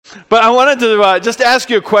But I wanted to just ask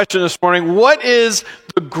you a question this morning. What is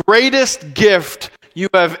the greatest gift you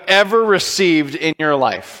have ever received in your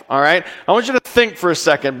life? All right? I want you to think for a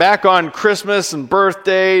second. Back on Christmas and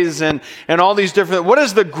birthdays and all these different... What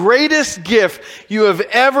is the greatest gift you have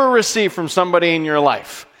ever received from somebody in your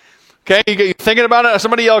life? Okay? You thinking about it?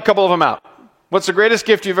 Somebody yell a couple of them out. What's the greatest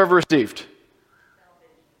gift you've ever received?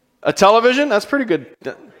 A television? That's pretty good.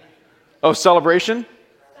 Oh, celebration?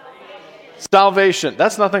 Salvation.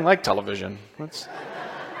 That's nothing like television.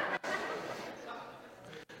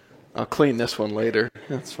 I'll clean this one later.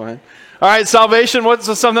 That's fine. All right, salvation. What's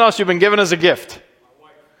something else you've been given as a gift?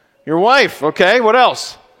 Your wife. Okay, what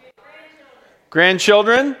else?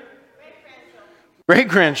 Grandchildren?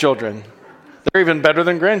 Great-grandchildren. They're even better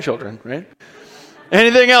than grandchildren, right?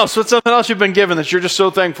 Anything else? What's something else you've been given that you're just so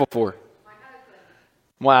thankful for?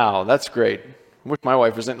 Wow, that's great. I wish my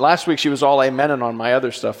wife was in. Last week she was all amening on my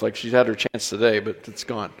other stuff, like she's had her chance today, but it's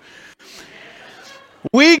gone.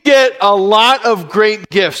 We get a lot of great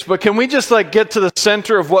gifts, but can we just get to the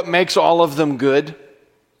center of what makes all of them good?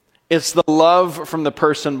 It's the love from the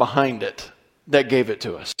person behind it that gave it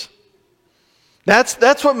to us.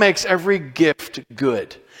 That's what makes every gift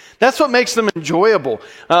good. That's what makes them enjoyable.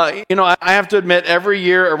 I have to admit, every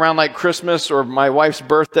year around Christmas or my wife's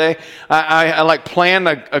birthday, I plan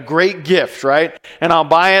a great gift, right? And I'll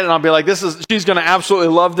buy it and I'll be like, she's going to absolutely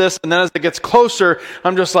love this. And then as it gets closer,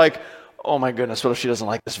 I'm just like, oh my goodness, what if she doesn't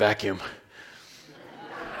like this vacuum?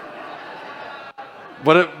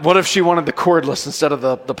 What if she wanted the cordless instead of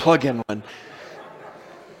the plug-in one?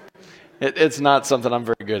 It's not something I'm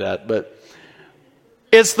very good at, but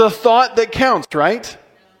it's the thought that counts, right?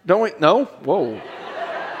 Don't we? No? Whoa.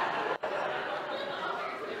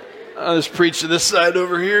 I'll just preach to this side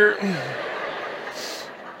over here.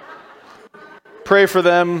 Pray for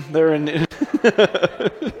them. They're in...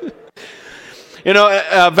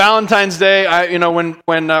 Valentine's Day,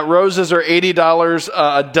 when roses are $80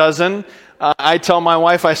 a dozen, I tell my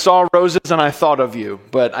wife I saw roses and I thought of you,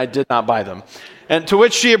 but I did not buy them. And to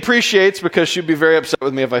which she appreciates, because she'd be very upset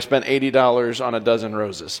with me if I spent $80 on a dozen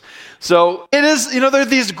roses. So it is, there are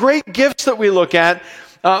these great gifts that we look at,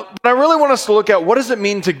 but I really want us to look at, what does it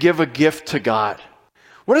mean to give a gift to God?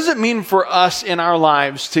 What does it mean for us in our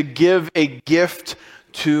lives to give a gift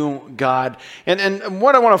to God? And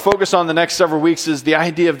what I want to focus on the next several weeks is the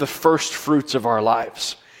idea of the first fruits of our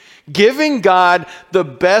lives. Giving God the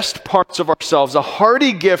best parts of ourselves, a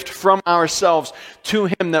hearty gift from ourselves to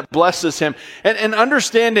Him that blesses Him. And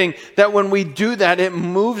understanding that when we do that, it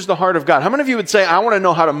moves the heart of God. How many of you would say, I want to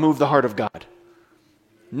know how to move the heart of God?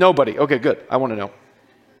 Nobody. Okay, good. I want to know.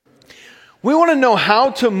 We want to know how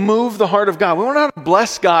to move the heart of God. We want to know how to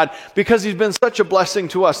bless God because He's been such a blessing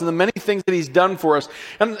to us and the many things that He's done for us.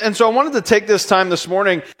 And so I wanted to take this time this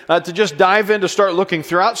morning to just dive in, to start looking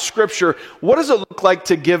throughout Scripture. What does it look like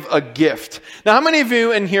to give a gift? Now, how many of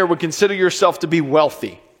you in here would consider yourself to be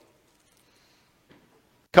wealthy?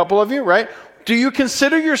 A couple of you, right? Do you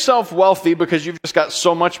consider yourself wealthy because you've just got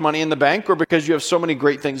so much money in the bank, or because you have so many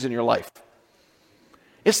great things in your life?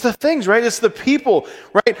 It's the things, right? It's the people,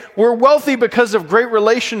 right? We're wealthy because of great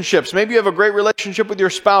relationships. Maybe you have a great relationship with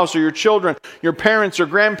your spouse or your children, your parents or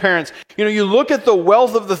grandparents. You look at the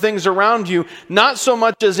wealth of the things around you, not so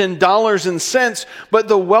much as in dollars and cents, but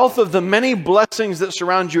the wealth of the many blessings that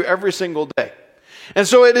surround you every single day. And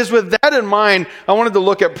so it is with that in mind, I wanted to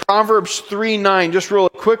look at Proverbs 3:9, just real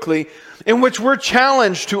quickly, in which we're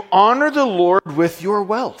challenged to honor the Lord with your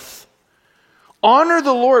wealth. Honor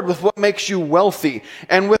the Lord with what makes you wealthy,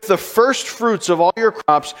 and with the first fruits of all your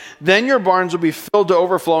crops. Then your barns will be filled to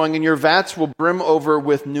overflowing, and your vats will brim over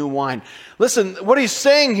with new wine. Listen, what he's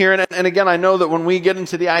saying here, and again, I know that when we get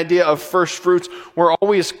into the idea of first fruits, we're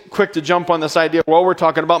always quick to jump on this idea, well, we're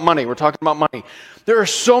talking about money. We're talking about money. There are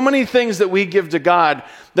so many things that we give to God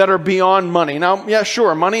that are beyond money. Now, yeah,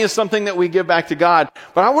 sure, money is something that we give back to God,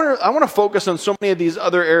 but I want to focus on so many of these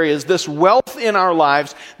other areas. This wealth in our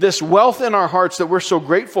lives, this wealth in our hearts that we're so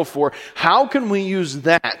grateful for. How can we use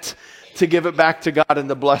that to give it back to God and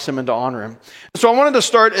to bless Him and to honor Him? So I wanted to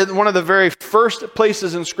start at one of the very first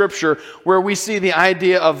places in Scripture where we see the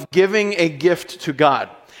idea of giving a gift to God.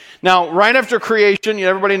 Now, right after creation,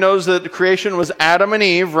 everybody knows that creation was Adam and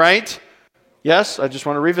Eve, right? Yes, I just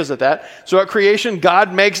want to revisit that. So at creation,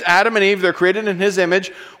 God makes Adam and Eve. They're created in His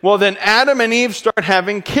image. Well, then Adam and Eve start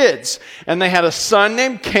having kids. And they had a son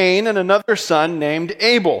named Cain and another son named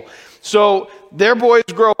Abel. So their boys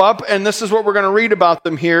grow up, and this is what we're going to read about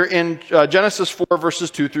them here in Genesis 4, verses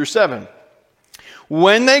 2 through 7.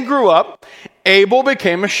 When they grew up, Abel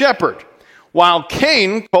became a shepherd, while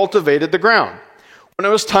Cain cultivated the ground. When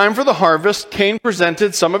it was time for the harvest, Cain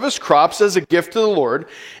presented some of his crops as a gift to the Lord.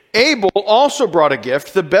 Abel also brought a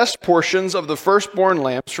gift, the best portions of the firstborn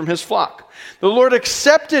lambs from his flock. The Lord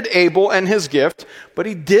accepted Abel and his gift, but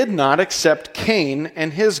he did not accept Cain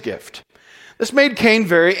and his gift. This made Cain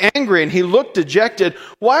very angry, and he looked dejected.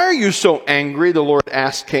 "Why are you so angry?" the Lord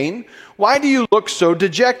asked Cain. "Why do you look so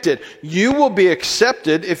dejected? You will be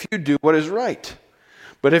accepted if you do what is right.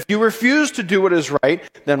 But if you refuse to do what is right,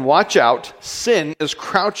 then watch out. Sin is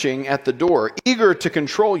crouching at the door, eager to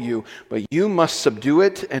control you, but you must subdue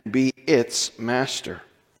it and be its master."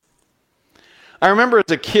 I remember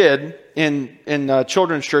as a kid in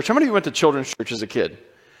children's church. How many of you went to children's church as a kid?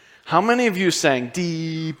 How many of you sang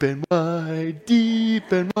deep and wide,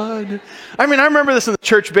 deep and wide? I mean, I remember this in the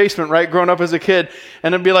church basement, right, growing up as a kid.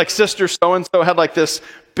 And it'd be like Sister So-and-so had like this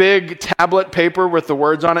big tablet paper with the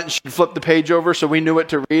words on it, and she'd flip the page over so we knew what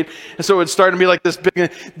to read. And so it would start to be like this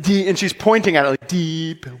big, deep, and she's pointing at it like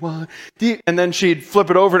deep and wide, deep. And then she'd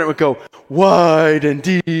flip it over and it would go wide and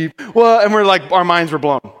deep, wide. And we're like, our minds were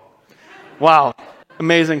blown. Wow.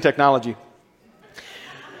 Amazing technology.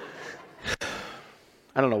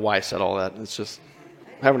 I don't know why I said all that. It's just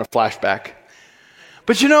having a flashback.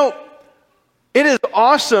 But you know, it is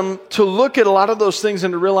awesome to look at a lot of those things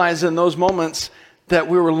and to realize in those moments that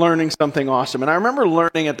we were learning something awesome. And I remember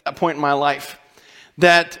learning at that point in my life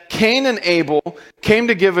that Cain and Abel came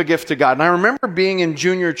to give a gift to God. And I remember being in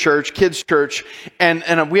junior church, kids' church,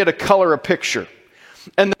 and we had to color a picture.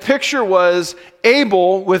 And the picture was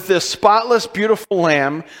Abel with this spotless, beautiful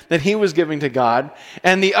lamb that he was giving to God.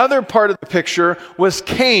 And the other part of the picture was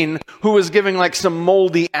Cain, who was giving like some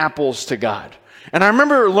moldy apples to God. And I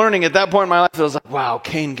remember learning at that point in my life, I was like, wow,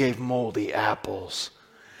 Cain gave moldy apples.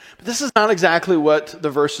 But this is not exactly what the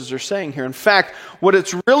verses are saying here. In fact, what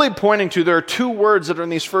it's really pointing to, there are two words that are in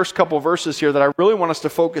these first couple verses here that I really want us to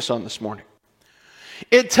focus on this morning.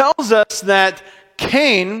 It tells us that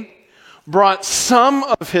Cain brought some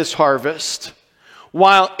of his harvest,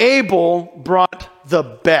 while Abel brought the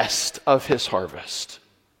best of his harvest.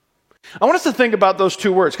 I want us to think about those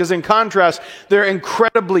two words, because in contrast, they're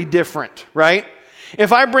incredibly different, right?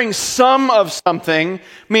 If I bring some of something,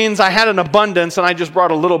 means I had an abundance and I just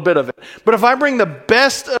brought a little bit of it. But if I bring the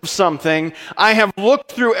best of something, I have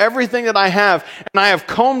looked through everything that I have, and I have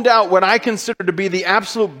combed out what I consider to be the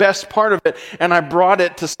absolute best part of it, and I brought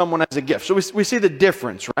it to someone as a gift. So we see the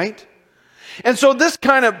difference, right? And so this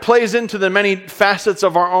kind of plays into the many facets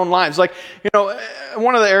of our own lives. Like, you know,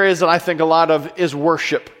 one of the areas that I think a lot of is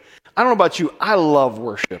worship. I don't know about you, I love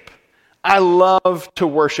worship. I love to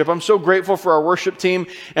worship. I'm so grateful for our worship team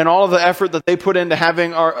and all of the effort that they put into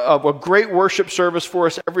having a great worship service for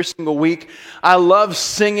us every single week. I love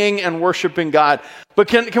singing and worshiping God. But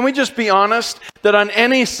can we just be honest that on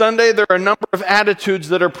any Sunday there are a number of attitudes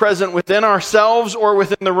that are present within ourselves or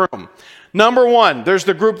within the room. Number one, there's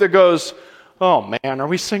the group that goes, "Oh man, are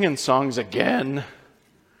we singing songs again?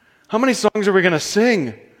 How many songs are we going to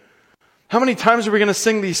sing? How many times are we going to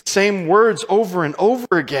sing these same words over and over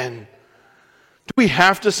again? Do we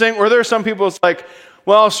have to sing?" Or there are some people, it's like,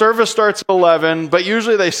 well, service starts at 11, but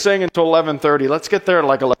usually they sing until 11:30. Let's get there at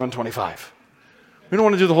like 11:25. We don't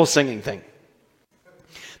want to do the whole singing thing.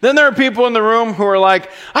 Then there are people in the room who are like,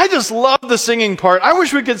 "I just love the singing part. I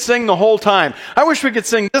wish we could sing the whole time. I wish we could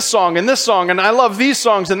sing this song, and I love these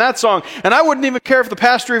songs and that song, and I wouldn't even care if the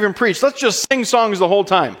pastor even preached. Let's just sing songs the whole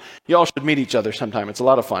time." Y'all should meet each other sometime. It's a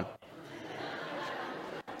lot of fun.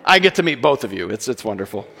 I get to meet both of you. It's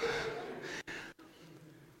wonderful.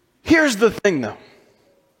 Here's the thing, though.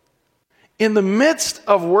 In the midst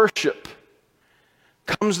of worship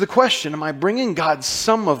comes the question, am I bringing God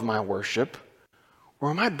some of my worship, or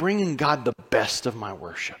am I bringing God the best of my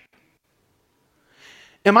worship?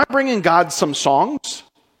 Am I bringing God some songs,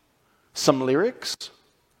 some lyrics,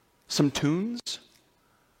 some tunes?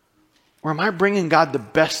 Or am I bringing God the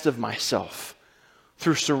best of myself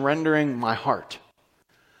through surrendering my heart?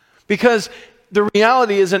 Because the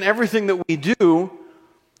reality is, in everything that we do,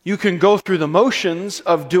 you can go through the motions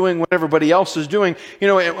of doing what everybody else is doing. You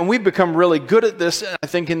know, and we've become really good at this, I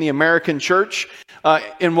think, in the American church,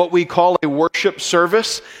 in what we call a worship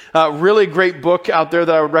service. Really great book out there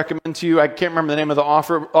that I would recommend to you. I can't remember the name of the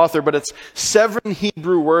author, but it's 7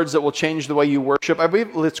 Hebrew words that will change the way you worship. I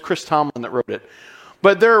believe it's Chris Tomlin that wrote it.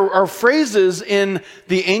 But there are phrases in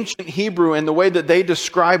the ancient Hebrew and the way that they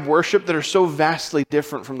describe worship that are so vastly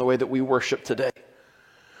different from the way that we worship today.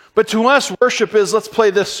 But to us, worship is, let's play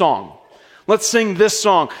this song. Let's sing this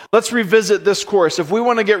song. Let's revisit this chorus. If we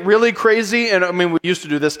want to get really crazy, and I mean, we used to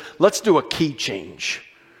do this, let's do a key change.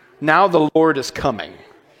 Now the Lord is coming.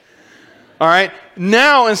 All right.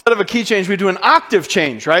 Now, instead of a key change, we do an octave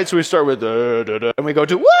change, right? So we start with da, da, da, and we go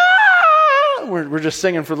to wah! We're just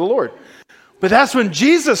singing for the Lord. But that's when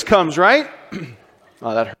Jesus comes, right?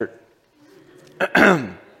 Oh, that hurt.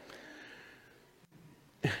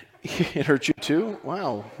 It hurt you too?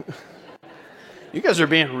 Wow. You guys are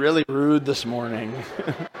being really rude this morning.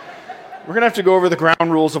 We're going to have to go over the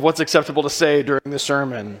ground rules of what's acceptable to say during the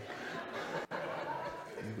sermon.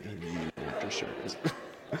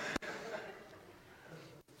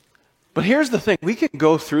 But here's the thing. We can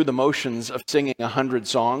go through the motions of singing 100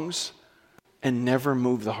 songs and never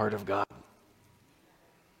move the heart of God.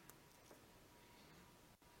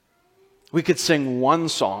 We could sing one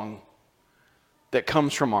song that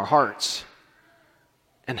comes from our hearts,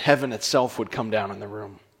 and heaven itself would come down in the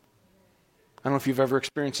room. I don't know if you've ever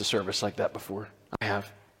experienced a service like that before. I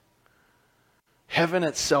have. Heaven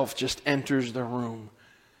itself just enters the room,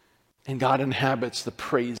 and God inhabits the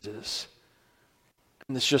praises.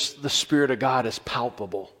 And it's just the Spirit of God is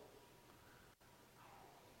palpable.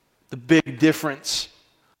 The big difference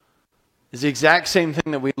is the exact same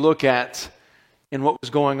thing that we look at in what was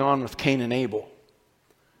going on with Cain and Abel.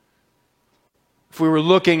 If we were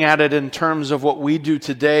looking at it in terms of what we do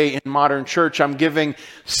today in modern church, I'm giving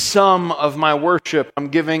some of my worship. I'm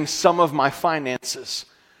giving some of my finances.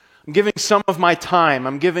 I'm giving some of my time.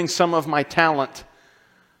 I'm giving some of my talent.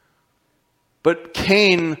 But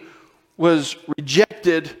Cain was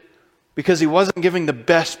rejected because he wasn't giving the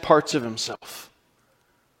best parts of himself.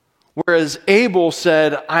 Whereas Abel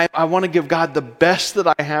said, I want to give God the best that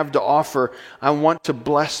I have to offer. I want to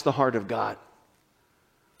bless the heart of God.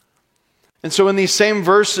 And so in these same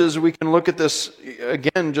verses, we can look at this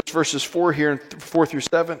again, just verses 4 here, 4 through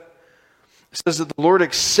 7. It says that the Lord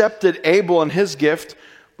accepted Abel and his gift,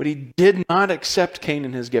 but he did not accept Cain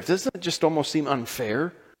and his gift. Doesn't it just almost seem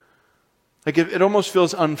unfair? Like it almost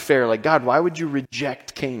feels unfair. Like, God, why would you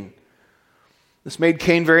reject Cain? This made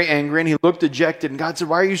Cain very angry, and he looked dejected. And God said,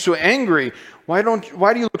 why are you so angry? Why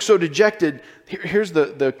do you look so dejected? Here's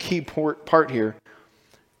the key part here.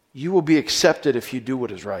 You will be accepted if you do what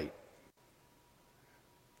is right.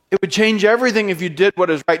 It would change everything if you did what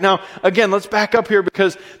is right. Now, again, let's back up here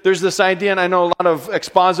because there's this idea, and I know a lot of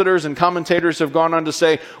expositors and commentators have gone on to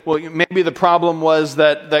say, well, maybe the problem was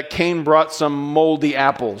that Cain brought some moldy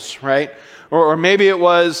apples, right? Or maybe it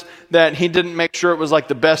was that he didn't make sure it was like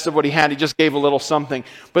the best of what he had. He just gave a little something.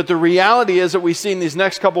 But the reality is that we see in these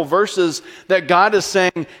next couple verses that God is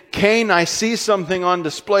saying, Cain, I see something on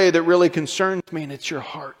display that really concerns me, and it's your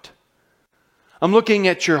heart. I'm looking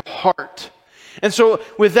at your heart. And so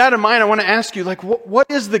with that in mind, I want to ask you, like,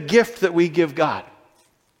 what is the gift that we give God?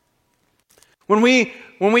 When we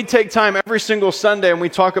take time every single Sunday and we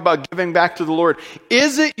talk about giving back to the Lord,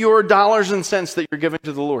 is it your dollars and cents that you're giving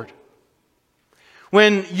to the Lord?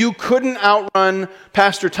 When you couldn't outrun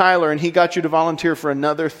Pastor Tyler and he got you to volunteer for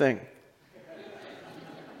another thing,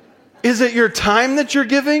 is it your time that you're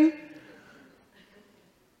giving?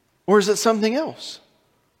 Or is it something else?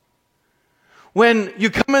 When you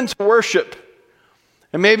come into worship,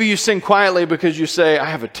 and maybe you sing quietly because you say, I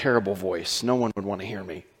have a terrible voice. No one would want to hear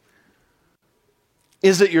me.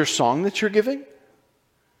 Is it your song that you're giving?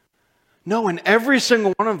 No, in every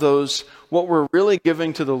single one of those, what we're really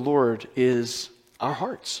giving to the Lord is our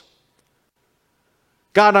hearts.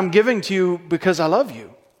 God, I'm giving to you because I love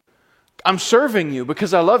you. I'm serving you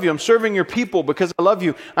because I love you. I'm serving your people because I love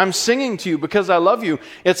you. I'm singing to you because I love you.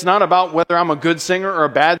 It's not about whether I'm a good singer or a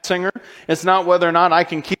bad singer. It's not whether or not I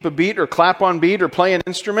can keep a beat or clap on beat or play an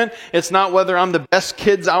instrument. It's not whether I'm the best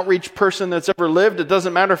kids outreach person that's ever lived. It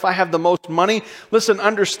doesn't matter if I have the most money. Listen,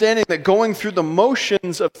 understanding that going through the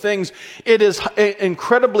motions of things, it is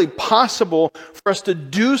incredibly possible for us to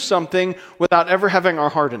do something without ever having our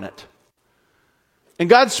heart in it. And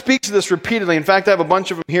God speaks to this repeatedly. In fact, I have a bunch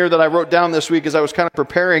of them here that I wrote down this week as I was kind of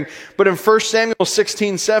preparing. But in 1 Samuel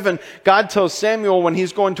 16:7, God tells Samuel when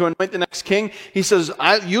he's going to anoint the next king, he says,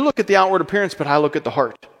 you look at the outward appearance, but I look at the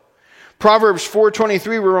heart. Proverbs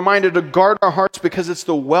 4:23, we're reminded to guard our hearts because it's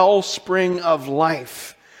the wellspring of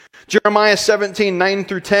life. Jeremiah 17:9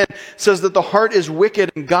 through 10 says that the heart is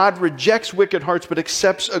wicked and God rejects wicked hearts but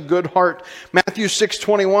accepts a good heart. Matthew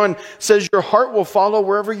 6:21 says your heart will follow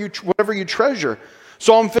whatever you treasure.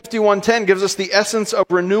 Psalm 51:10 gives us the essence of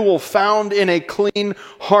renewal found in a clean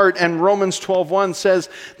heart. And Romans 12:1 says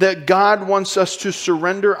that God wants us to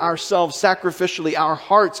surrender ourselves sacrificially, our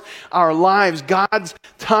hearts, our lives, God's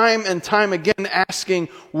time and time again asking,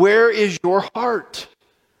 where is your heart?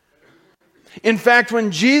 In fact, when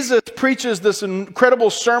Jesus preaches this incredible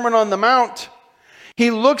Sermon on the Mount, he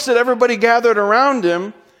looks at everybody gathered around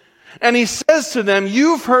him and he says to them,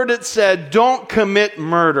 you've heard it said, don't commit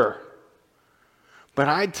murder. But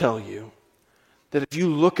I tell you that if you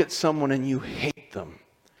look at someone and you hate them,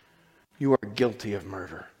 you are guilty of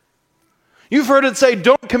murder. You've heard it say,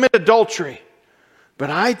 don't commit adultery. But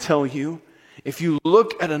I tell you, if you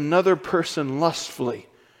look at another person lustfully,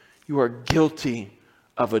 you are guilty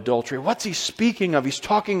of adultery. What's he speaking of? He's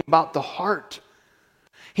talking about the heart.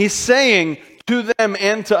 He's saying to them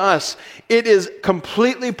and to us, it is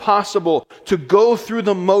completely possible to go through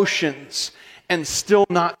the motions and still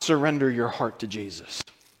not surrender your heart to Jesus.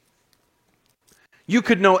 You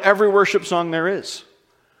could know every worship song there is.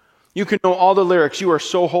 You can know all the lyrics. You are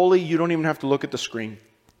so holy, you don't even have to look at the screen.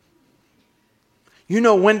 You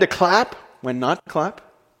know when to clap, when not to clap.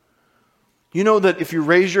 You know that if you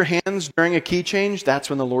raise your hands during a key change, that's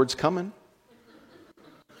when the Lord's coming.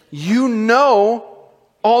 You know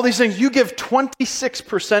all these things. You give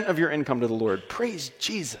 26% of your income to the Lord. Praise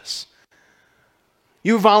Jesus.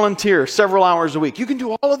 You volunteer several hours a week. You can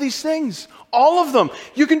do all of these things. All of them.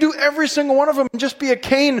 You can do every single one of them and just be a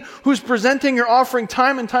Cain who's presenting your offering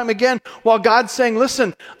time and time again while God's saying,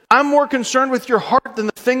 listen, I'm more concerned with your heart than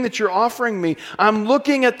the thing that you're offering me. I'm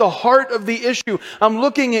looking at the heart of the issue. I'm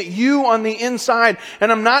looking at you on the inside,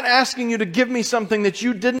 and I'm not asking you to give me something that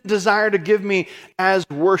you didn't desire to give me as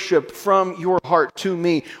worship from your heart to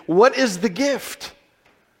me. What is the gift?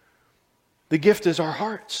 The gift is our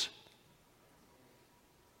hearts.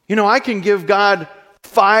 You know, I can give God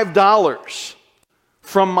 $5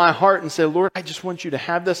 from my heart and say, Lord, I just want you to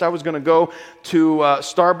have this. I was going to go to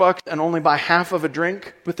Starbucks and only buy half of a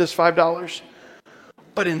drink with this $5.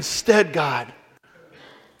 But instead, God,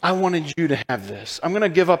 I wanted you to have this. I'm going to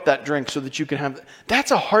give up that drink so that you can have it.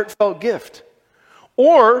 That's a heartfelt gift.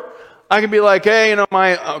 Or I could be like, hey,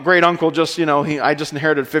 my great uncle just, I just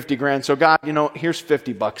inherited 50 grand. So God, here's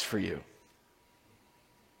 $50 for you.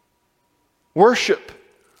 Worship.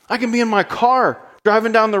 I can be in my car,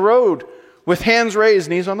 driving down the road with hands raised,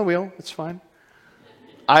 knees on the wheel. It's fine.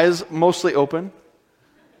 Eyes mostly open.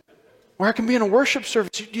 Or I can be in a worship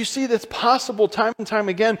service. Do you see that's possible time and time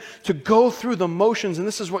again to go through the motions? And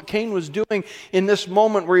this is what Cain was doing in this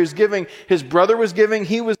moment where he was giving. His brother was giving.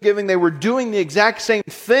 He was giving. They were doing the exact same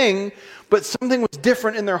thing, but something was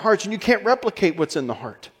different in their hearts. And you can't replicate what's in the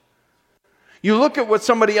heart. You look at what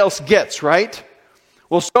somebody else gets, right?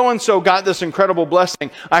 Well, so-and-so got this incredible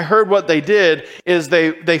blessing. I heard what they did is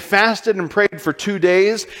they fasted and prayed for 2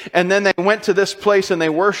 days, and then they went to this place and they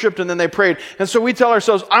worshiped and then they prayed. And so we tell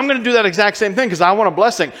ourselves, I'm going to do that exact same thing because I want a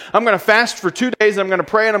blessing. I'm going to fast for 2 days, and I'm going to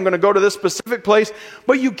pray, and I'm going to go to this specific place.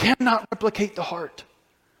 But you cannot replicate the heart.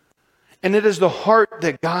 And it is the heart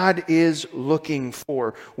that God is looking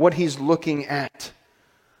for, what He's looking at.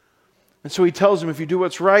 And so He tells them, if you do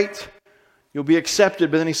what's right, you'll be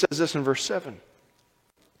accepted. But then He says this in verse 7.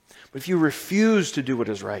 But if you refuse to do what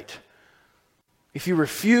is right, if you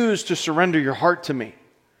refuse to surrender your heart to me,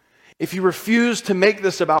 if you refuse to make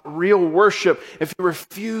this about real worship, if you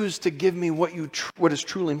refuse to give me what is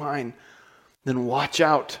truly mine, then watch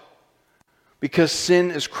out. Because sin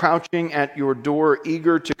is crouching at your door,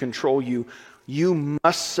 eager to control you. You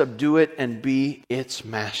must subdue it and be its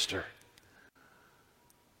master.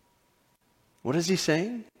 What is he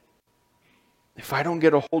saying? If I don't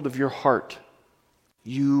get a hold of your heart,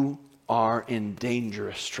 you are in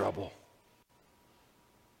dangerous trouble.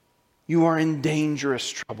 You are in dangerous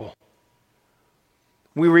trouble.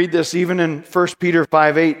 We read this even in 1 Peter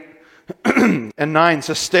 5:8 and 9. It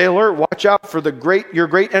says, stay alert, watch out for your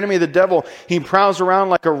great enemy, the devil. He prowls around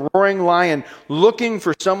like a roaring lion, looking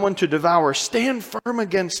for someone to devour. Stand firm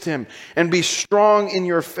against him and be strong in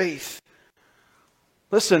your faith.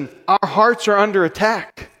 Listen, our hearts are under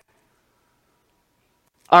attack.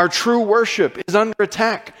 Our true worship is under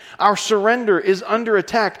attack. Our surrender is under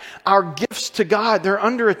attack. Our gifts to God, they're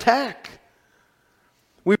under attack.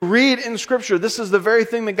 We read in Scripture, this is the very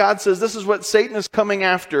thing that God says, this is what Satan is coming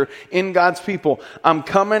after in God's people. I'm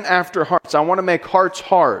coming after hearts. I want to make hearts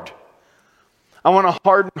hard. I want to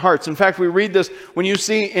harden hearts. In fact, we read this when you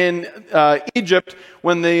see in Egypt,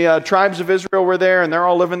 when the tribes of Israel were there and they're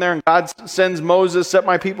all living there and God sends Moses, set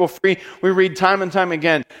my people free. We read time and time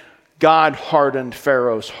again, God hardened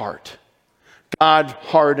Pharaoh's heart. God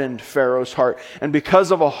hardened Pharaoh's heart. And because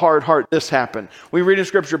of a hard heart, this happened. We read in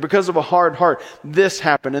Scripture, because of a hard heart, this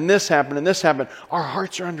happened, and this happened, and this happened. Our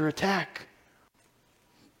hearts are under attack.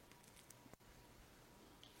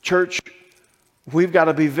 Church, we've got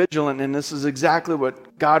to be vigilant, and this is exactly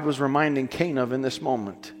what God was reminding Cain of in this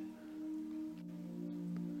moment.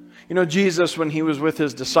 You know, Jesus, when He was with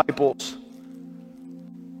His disciples,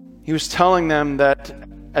 He was telling them that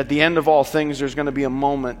at the end of all things, there's going to be a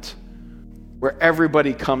moment where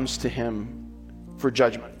everybody comes to Him for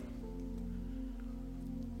judgment.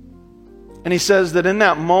 And he says that in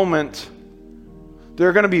that moment, there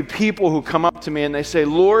are going to be people who come up to me and they say,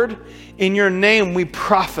 Lord, in your name we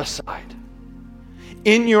prophesied.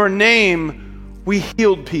 In your name we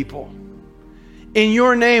healed people. In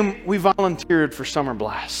your name we volunteered for Summer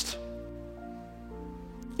Blast.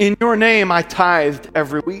 In your name I tithed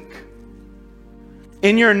every week.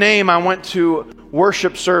 In your name I went to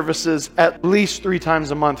worship services at least 3 times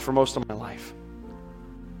a month for most of my life.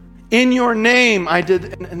 In your name I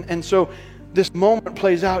did, and so this moment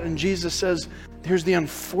plays out and Jesus says, here's the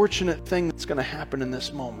unfortunate thing that's going to happen in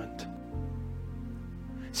this moment.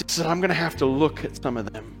 He says, I'm going to have to look at some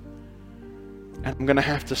of them and I'm going to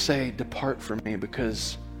have to say, depart from me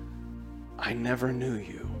because I never knew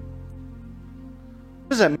you. What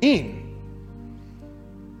does that mean?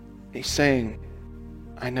 He's saying,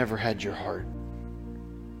 I never had your heart.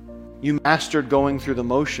 You mastered going through the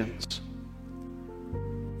motions.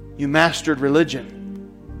 You mastered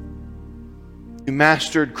religion. You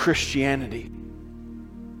mastered Christianity.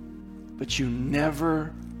 But you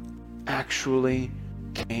never actually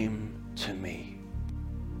came to me.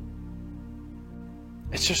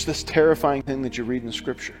 It's just this terrifying thing that you read in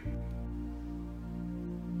Scripture.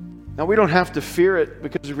 Now, we don't have to fear it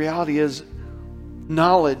because the reality is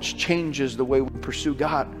knowledge changes the way we pursue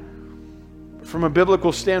God. From a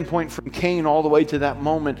biblical standpoint, from Cain all the way to that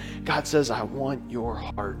moment, God says, I want your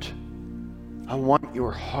heart. I want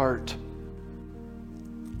your heart.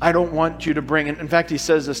 I don't want you to bring, and in fact, he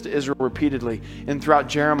says this to Israel repeatedly, and throughout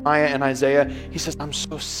Jeremiah and Isaiah, he says, I'm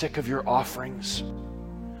so sick of your offerings.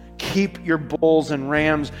 Keep your bulls and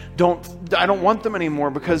rams. I don't want them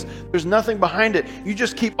anymore because there's nothing behind it. You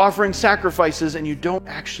just keep offering sacrifices and you don't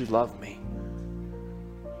actually love me.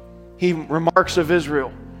 He remarks of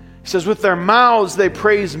Israel. He says, with their mouths they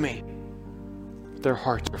praise me, but their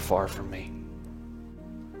hearts are far from me.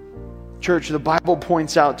 Church, the Bible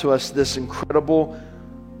points out to us this incredible,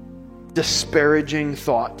 disparaging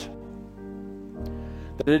thought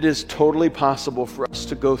that it is totally possible for us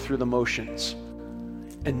to go through the motions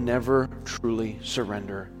and never truly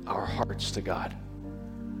surrender our hearts to God.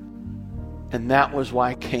 And that was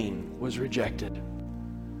why Cain was rejected.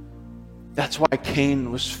 That's why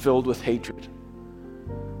Cain was filled with hatred.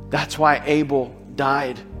 That's why Abel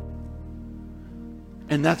died.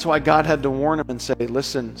 And that's why God had to warn him and say,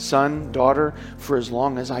 listen, son, daughter, for as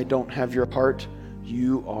long as I don't have your heart,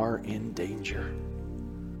 you are in danger.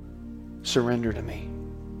 Surrender to me.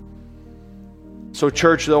 So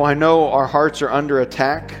church, though I know our hearts are under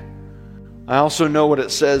attack, I also know what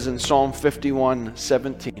it says in Psalm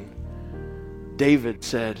 51:17. David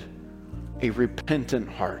said, a repentant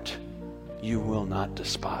heart you will not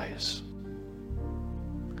despise.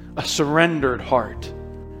 A surrendered heart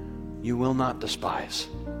you will not despise.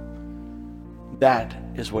 That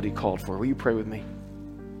is what he called for. Will you pray with me?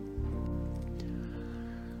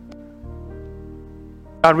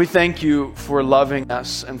 God, we thank you for loving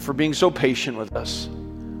us and for being so patient with us.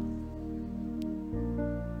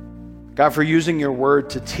 God, for using your word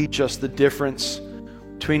to teach us the difference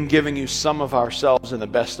between giving you some of ourselves and the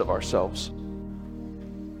best of ourselves.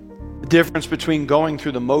 The difference between going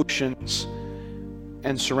through the motions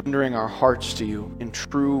and surrendering our hearts to you in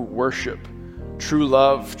true worship, true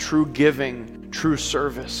love, true giving, true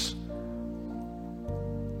service.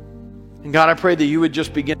 And God, I pray that you would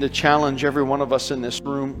just begin to challenge every one of us in this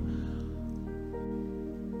room.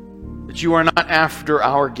 That you are not after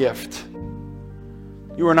our gift.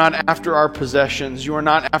 You are not after our possessions. You are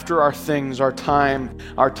not after our things, our time,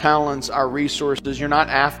 our talents, our resources. You're not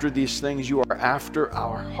after these things. You are after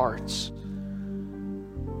our hearts.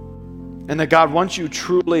 And that God, once you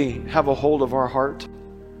truly have a hold of our heart,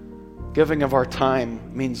 giving of our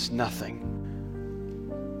time means nothing.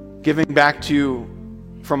 Giving back to you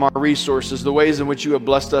from our resources, the ways in which you have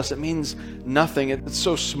blessed us, it means nothing. It's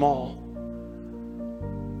so small.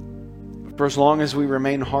 But for as long as we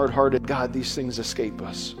remain hard-hearted, God, these things escape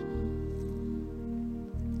us.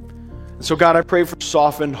 And so God, I pray for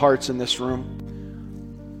softened hearts in this room.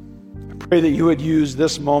 I pray that you would use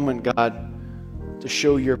this moment, God, to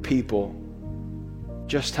show your people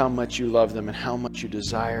just how much you love them and how much you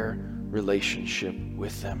desire relationship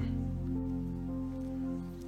with them.